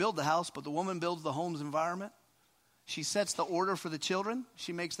man may build the house, but the woman builds the home's environment. She sets the order for the children.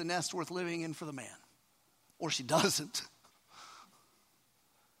 She makes the nest worth living in for the man. Or she doesn't.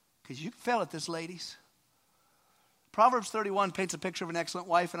 Because you can fail at this, ladies. Proverbs 31 paints a picture of an excellent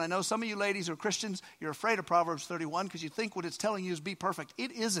wife. And I know some of you ladies who are Christians, you're afraid of Proverbs 31 because you think what it's telling you is be perfect.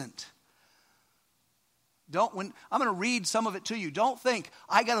 It isn't. I'm going to read some of it to you. Don't think,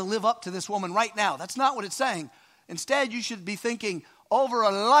 I got to live up to this woman right now. That's not what it's saying. Instead, you should be thinking, over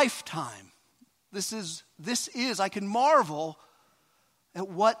a lifetime, this is, I can marvel at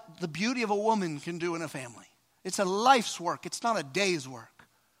what the beauty of a woman can do in a family. It's a life's work. It's not a day's work.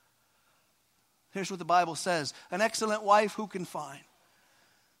 Here's what the Bible says. An excellent wife who can find?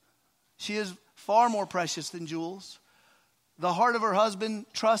 She is far more precious than jewels. The heart of her husband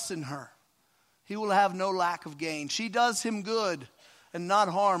trusts in her. He will have no lack of gain. She does him good and not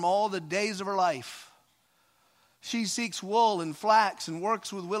harm all the days of her life. She seeks wool and flax and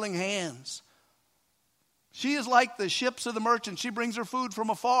works with willing hands. She is like the ships of the merchant. She brings her food from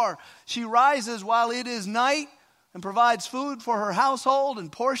afar. She rises while it is night and provides food for her household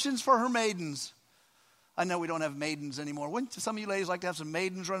and portions for her maidens. I know we don't have maidens anymore. Wouldn't some of you ladies like to have some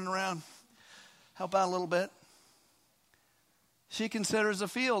maidens running around? Help out a little bit. She considers a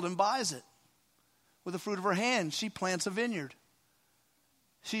field and buys it. With the fruit of her hand, she plants a vineyard.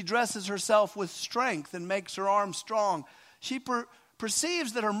 She dresses herself with strength and makes her arms strong. She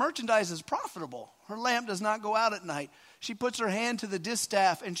perceives that her merchandise is profitable. Her lamp does not go out at night. She puts her hand to the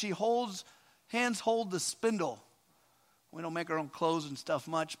distaff, and hands hold the spindle. We don't make our own clothes and stuff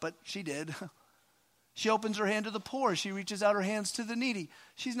much, but she did. She opens her hand to the poor. She reaches out her hands to the needy.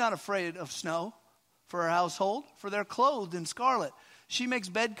 She's not afraid of snow for her household, for they're clothed in scarlet. She makes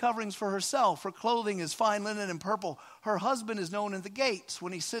bed coverings for herself. Her clothing is fine linen and purple. Her husband is known in the gates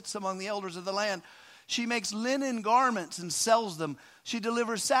when he sits among the elders of the land. She makes linen garments and sells them. She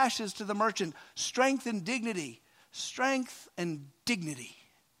delivers sashes to the merchant. Strength and dignity. Strength and dignity.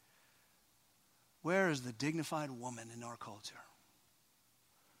 Where is the dignified woman in our culture?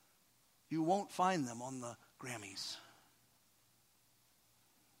 You won't find them on the Grammys.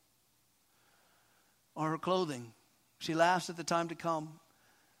 Or her clothing. She laughs at the time to come.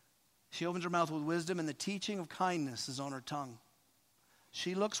 She opens her mouth with wisdom, and the teaching of kindness is on her tongue.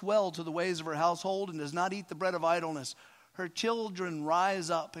 She looks well to the ways of her household and does not eat the bread of idleness. Her children rise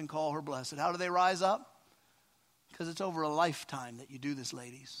up and call her blessed. How do they rise up? Because it's over a lifetime that you do this,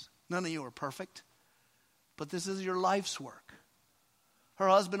 ladies. None of you are perfect, but this is your life's work. Her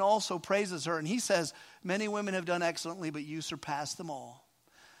husband also praises her, and he says, many women have done excellently, but you surpass them all.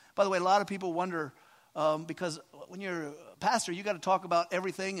 By the way, a lot of people wonder, because when you're a pastor, you got to talk about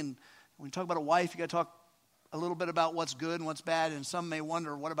everything, and when you talk about a wife, you got to talk a little bit about what's good and what's bad, and some may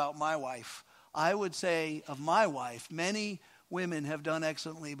wonder, what about my wife? I would say of my wife, many women have done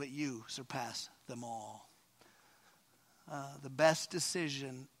excellently, but you surpass them all. The best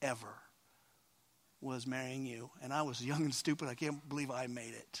decision ever was marrying you, and I was young and stupid. I can't believe I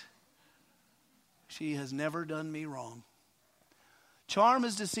made it. She has never done me wrong. Charm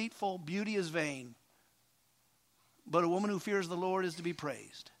is deceitful, beauty is vain, but a woman who fears the Lord is to be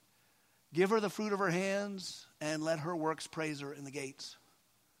praised. Give her the fruit of her hands, and let her works praise her in the gates.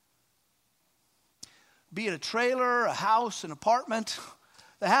 Be it a trailer, a house, an apartment,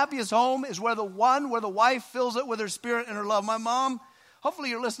 the happiest home is where the wife fills it with her spirit and her love. My mom, hopefully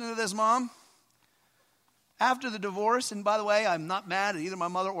you're listening to this, Mom. After the divorce, and by the way, I'm not mad at either my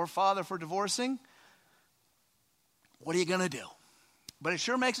mother or father for divorcing. What are you going to do? But it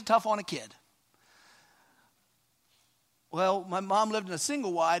sure makes it tough on a kid. Well, my mom lived in a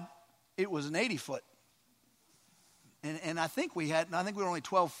single wide. It was an 80-foot. And I think we were only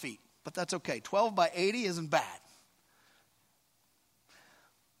 12 feet. But that's okay. 12 by 80 isn't bad.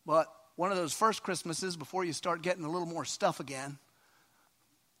 But one of those first Christmases, before you start getting a little more stuff again,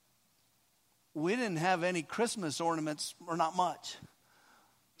 we didn't have any Christmas ornaments, or not much.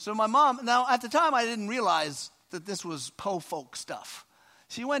 So my mom, now at the time I didn't realize that this was po-folk stuff.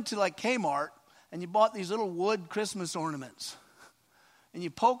 She went to like Kmart and you bought these little wood Christmas ornaments. And you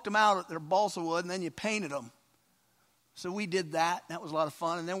poked them out at their balsa wood and then you painted them. So we did that. That was a lot of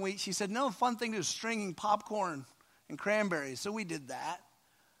fun. And then she said, no, the fun thing is stringing popcorn and cranberries. So we did that.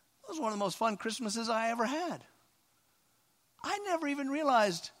 It was one of the most fun Christmases I ever had. I never even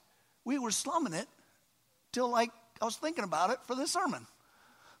realized we were slumming it till I was thinking about it for this sermon.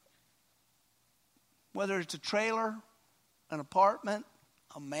 Whether it's a trailer, an apartment,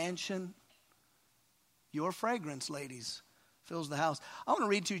 a mansion, your fragrance, ladies, fills the house. I want to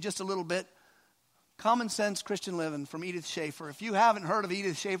read to you just a little bit. Common Sense Christian Living from Edith Schaefer. If you haven't heard of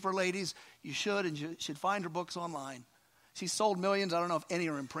Edith Schaefer, ladies, you should, and you should find her books online. She's sold millions. I don't know if any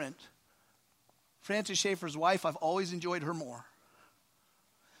are in print. Francis Schaeffer's wife, I've always enjoyed her more.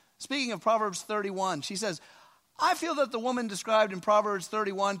 Speaking of Proverbs 31, she says, I feel that the woman described in Proverbs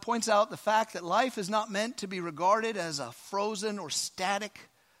 31 points out the fact that life is not meant to be regarded as a frozen or static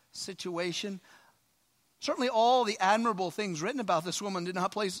situation. Certainly all the admirable things written about this woman did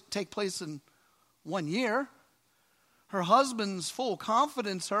not take place in 1 year. Her husband's full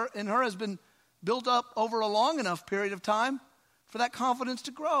confidence in her has been built up over a long enough period of time for that confidence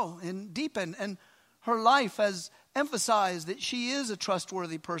to grow and deepen. And her life has emphasized that she is a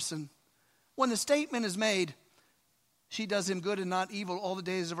trustworthy person. When the statement is made, she does him good and not evil all the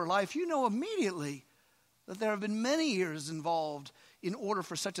days of her life, you know immediately that there have been many years involved in order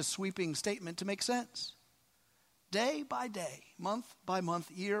for such a sweeping statement to make sense. Day by day, month by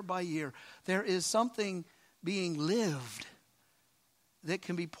month, year by year, there is something being lived that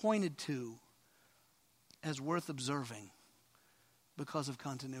can be pointed to as worth observing because of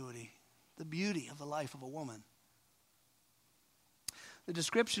continuity. The beauty of the life of a woman. The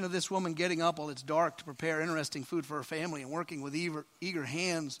description of this woman getting up while it's dark to prepare interesting food for her family and working with eager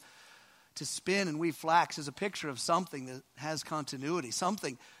hands to spin and weave flax is a picture of something that has continuity,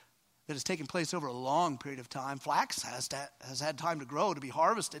 something that has taken place over a long period of time. Flax has had time to grow, to be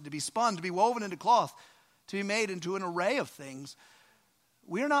harvested, to be spun, to be woven into cloth, to be made into an array of things.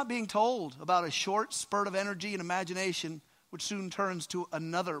 We're not being told about a short spurt of energy and imagination which soon turns to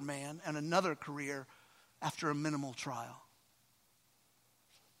another man and another career after a minimal trial.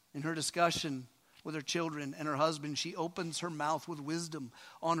 In her discussion with her children and her husband, she opens her mouth with wisdom.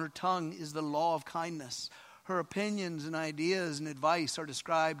 On her tongue is the law of kindness. Her opinions and ideas and advice are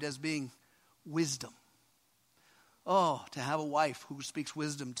described as being wisdom. Oh, to have a wife who speaks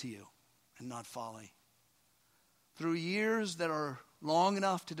wisdom to you and not folly. Through years that are long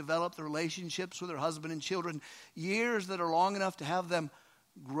enough to develop the relationships with her husband and children, years that are long enough to have them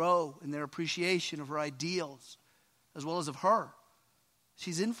grow in their appreciation of her ideals as well as of her.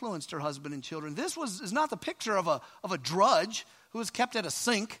 She's influenced her husband and children. This is not the picture of a drudge who is kept at a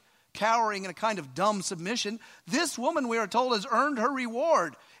sink, cowering in a kind of dumb submission. This woman, we are told, has earned her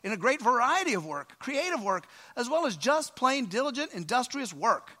reward in a great variety of work, creative work, as well as just plain diligent, industrious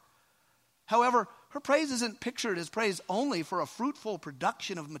work. However, her praise isn't pictured as praise only for a fruitful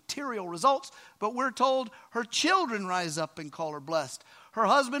production of material results, but we're told her children rise up and call her blessed. Her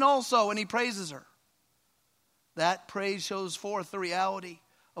husband also, and he praises her. That praise shows forth the reality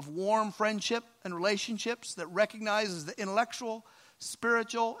of warm friendship and relationships that recognizes the intellectual,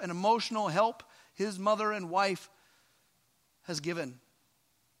 spiritual, and emotional help his mother and wife has given.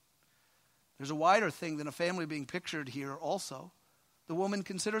 There's a wider thing than a family being pictured here also. The woman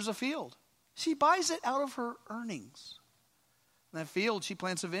considers a field. She buys it out of her earnings. In that field, she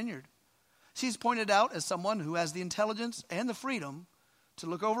plants a vineyard. She's pointed out as someone who has the intelligence and the freedom to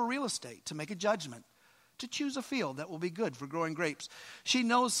look over real estate, to make a judgment, to choose a field that will be good for growing grapes. She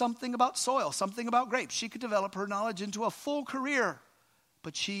knows something about soil, something about grapes. She could develop her knowledge into a full career,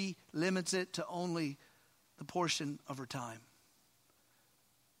 but she limits it to only the portion of her time.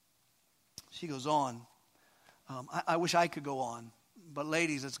 She goes on. I wish I could go on. But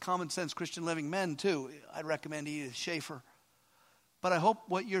ladies, it's common sense Christian living. Men too, I'd recommend Edith Schaefer. But I hope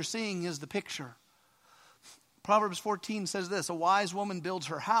what you're seeing is the picture. Proverbs 14 says this: a wise woman builds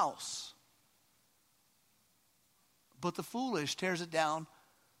her house, but the foolish tears it down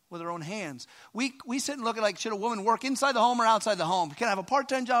with her own hands. We sit and look at, like, should a woman work inside the home or outside the home? Can I have a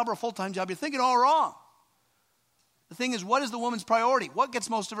part-time job or a full-time job? You're thinking all wrong. The thing is, what is the woman's priority? What gets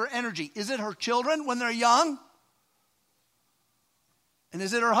most of her energy? Is it her children when they're young? And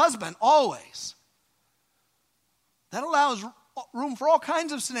is it her husband? Always. That allows room for all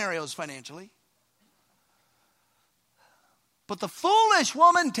kinds of scenarios financially. But the foolish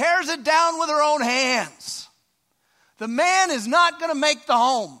woman tears it down with her own hands. The man is not going to make the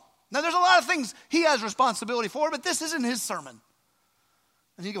home. Now, there's a lot of things he has responsibility for, but this isn't his sermon.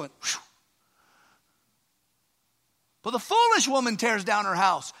 And he's going, whew. But the foolish woman tears down her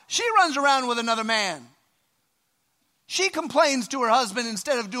house. She runs around with another man. She complains to her husband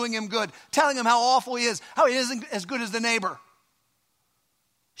instead of doing him good, telling him how awful he is, how he isn't as good as the neighbor.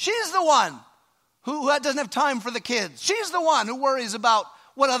 She's the one who doesn't have time for the kids. She's the one who worries about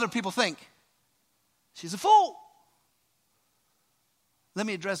what other people think. She's a fool. Let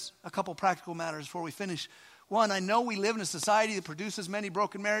me address a couple practical matters before we finish. One, I know we live in a society that produces many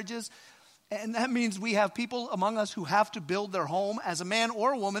broken marriages, and that means we have people among us who have to build their home as a man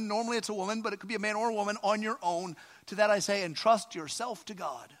or a woman. Normally it's a woman, but it could be a man or a woman on your own. To that I say, entrust yourself to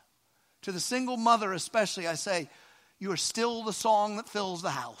God. To the single mother especially, I say, you are still the song that fills the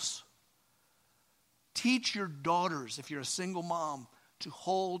house. Teach your daughters, if you're a single mom, to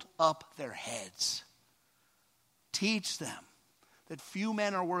hold up their heads. Teach them that few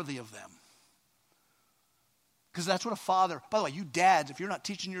men are worthy of them. Because that's what a father, by the way, you dads, if you're not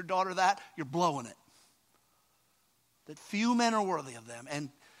teaching your daughter that, you're blowing it. That few men are worthy of them. And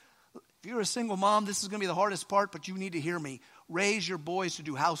if you're a single mom, this is going to be the hardest part, but you need to hear me. Raise your boys to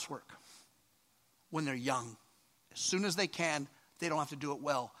do housework when they're young. As soon as they can, they don't have to do it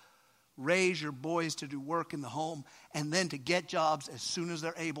well. Raise your boys to do work in the home and then to get jobs as soon as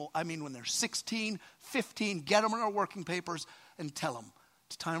they're able. I mean, when they're 16, 15, get them in our working papers and tell them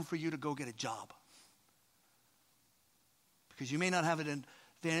it's time for you to go get a job. Because you may not have an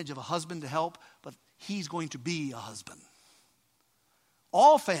advantage of a husband to help, but he's going to be a husband.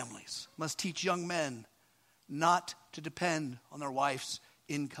 All families must teach young men not to depend on their wife's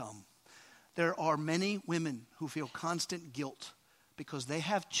income. There are many women who feel constant guilt because they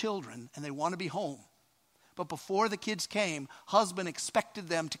have children and they want to be home. But before the kids came, husband expected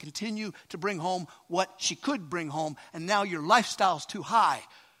them to continue to bring home what she could bring home, and now your lifestyle's too high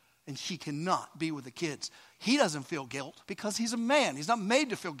and she cannot be with the kids. He doesn't feel guilt because he's a man. He's not made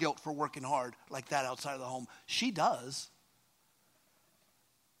to feel guilt for working hard like that outside of the home. She does.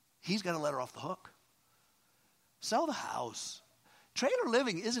 he's got to let her off the hook. Sell the house. Trailer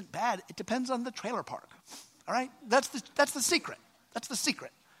living isn't bad. It depends on the trailer park. All right? That's the secret. That's the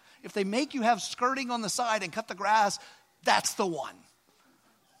secret. If they make you have skirting on the side and cut the grass, that's the one.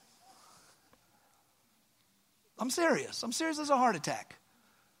 I'm serious. I'm serious as a heart attack.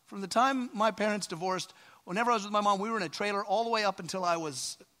 From the time my parents divorced, whenever I was with my mom, we were in a trailer all the way up until I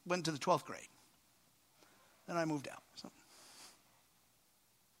went to the 12th grade. Then I moved out. So.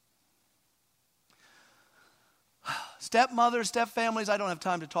 Stepmothers, stepfamilies, I don't have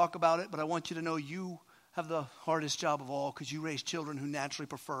time to talk about it, but I want you to know you have the hardest job of all because you raise children who naturally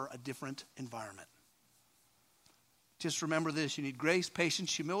prefer a different environment. Just remember this, you need grace,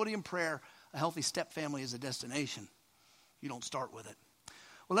 patience, humility, and prayer. A healthy stepfamily is a destination. You don't start with it.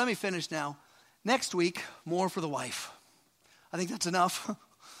 Well, let me finish now. Next week, more for the wife. I think that's enough.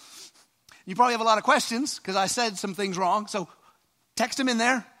 You probably have a lot of questions because I said some things wrong, so text them in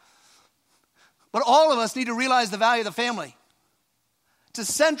there. But all of us need to realize the value of the family. It's a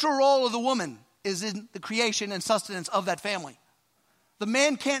central role of the woman is in the creation and sustenance of that family. The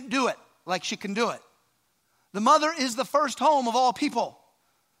man can't do it like she can do it. The mother is the first home of all people.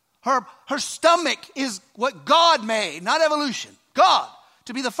 Her stomach is what God made, not evolution. God,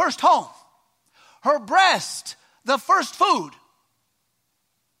 to be the first home. Her breast, the first food.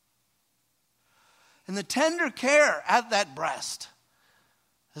 And the tender care at that breast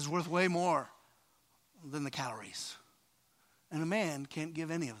is worth way more than the calories. And a man can't give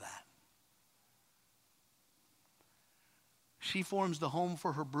any of that. She forms the home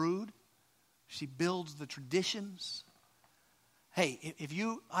for her brood. She builds the traditions. Hey,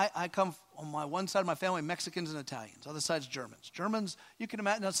 I come on my one side of my family, Mexicans and Italians. Other side's Germans. Germans, you can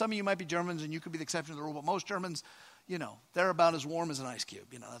imagine, now some of you might be Germans and you could be the exception to the rule, but most Germans, they're about as warm as an ice cube.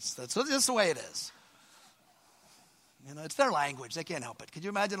 That's the way it is. It's their language. They can't help it. Could you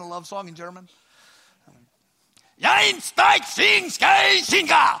imagine a love song in German? I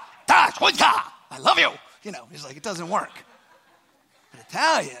love you. He's like, it doesn't work. But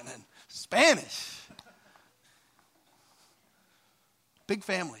Italian and Spanish. Big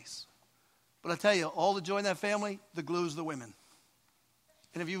families. But I tell you, all the joy in that family, the glue is the women.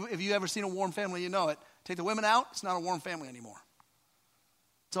 And if you ever seen a warm family, you know it. Take the women out, it's not a warm family anymore.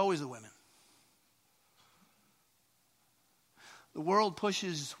 It's always the women. The world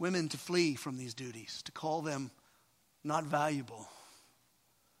pushes women to flee from these duties, to call them not valuable.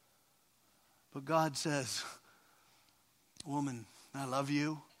 But God says, woman, I love you,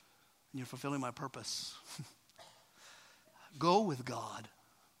 and you're fulfilling my purpose. Go with God.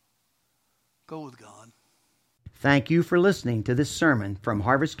 Go with God. Thank you for listening to this sermon from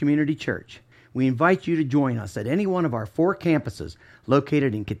Harvest Community Church. We invite you to join us at any one of our 4 campuses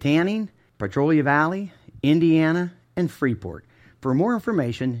located in Kittanning, Petrolia Valley, Indiana, and Freeport. For more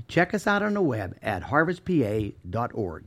information, check us out on the web at harvestpa.org.